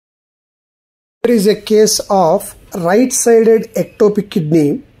There is a case of right-sided ectopic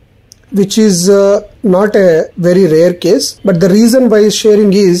kidney, which is not a very rare case, but the reason why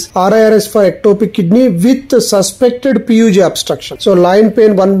sharing is RIRS for ectopic kidney with suspected PUJ obstruction. So line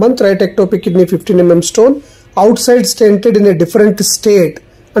pain 1 month, right ectopic kidney 15 mm stone, outside stented in a different state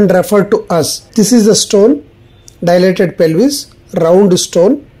and referred to us. This is the stone, dilated pelvis, round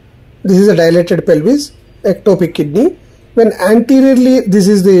stone. This is a dilated pelvis, ectopic kidney. When anteriorly, this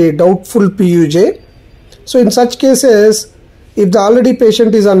is the doubtful PUJ. So in such cases, if the already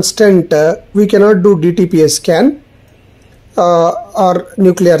patient is on stent, we cannot do DTPS scan or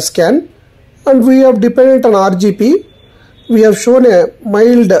nuclear scan, and we have dependent on RGP. We have shown a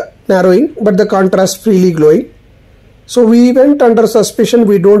mild narrowing, but the contrast freely glowing. So we went under suspicion.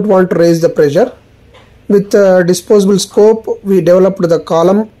 We don't want to raise the pressure. With disposable scope, we developed the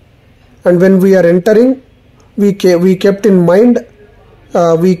column, and when we are entering, we kept in mind,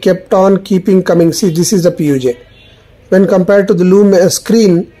 we kept on keeping coming. See, this is the PUJ. When compared to the loom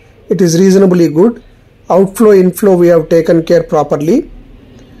screen, it is reasonably good. Outflow, inflow, we have taken care properly.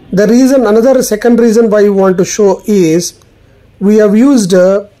 The reason, another second reason why we want to show is, we have used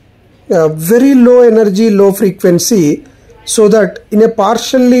very low energy, low frequency, so that in a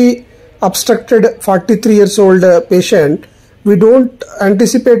partially obstructed 43 years old patient, we don't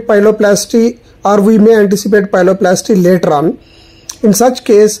anticipate pyeloplasty, or we may anticipate pyeloplasty later on. In such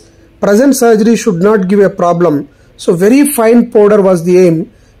case, present surgery should not give a problem. So very fine powder was the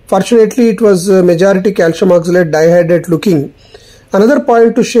aim. Fortunately, it was majority calcium oxalate dihydrate looking. Another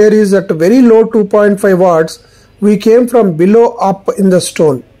point to share is that very low 2.5 watts, we came from below up in the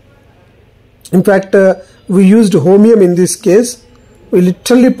stone. In fact, we used homium in this case. We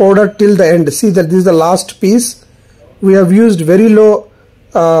literally powdered till the end. See that this is the last piece. We have used very low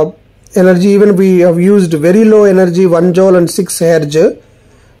energy. Even we have used very low energy 1 joule and 6 Hz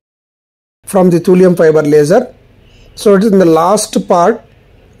from the thulium fiber laser. So it is in the last part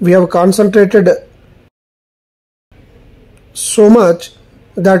we have concentrated so much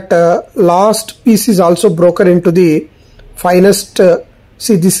that last piece is also broken into the finest.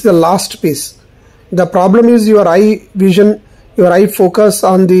 See, this is the last piece. The problem is your eye vision, your eye focus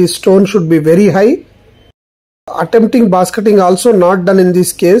on the stone should be very high. Attempting basketing also not done in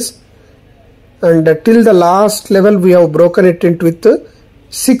this case, and till the last level we have broken it into with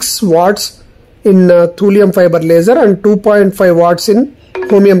 6 watts in thulium fiber laser and 2.5 watts in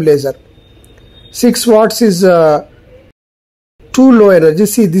homium laser. 6 watts is too low energy.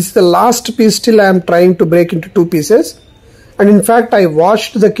 See, this is the last piece. Still I am trying to break into 2 pieces, and in fact I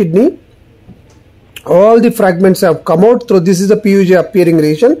washed the kidney. All the fragments have come out through. This is the PUJ appearing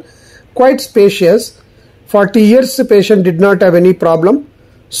region, quite spacious. 40 years the patient did not have any problem.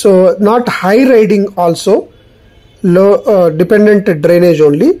 So not high riding also, low dependent drainage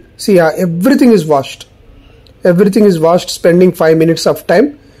only. See, everything is washed. Everything is washed, spending 5 minutes of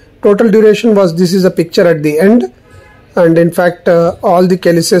time. Total duration was, this is a picture at the end. And in fact, all the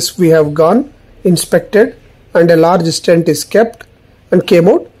calyces we have gone, inspected, and a large stent is kept and came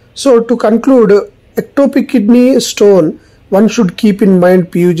out. So to conclude, ectopic kidney stone, one should keep in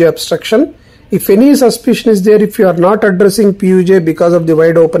mind PUJ obstruction. If any suspicion is there, if you are not addressing PUJ because of the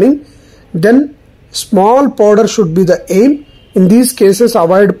wide opening, then small powder should be the aim. In these cases,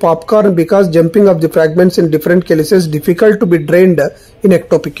 avoid popcorn because jumping of the fragments in different calyces difficult to be drained in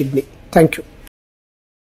ectopic kidney. Thank you.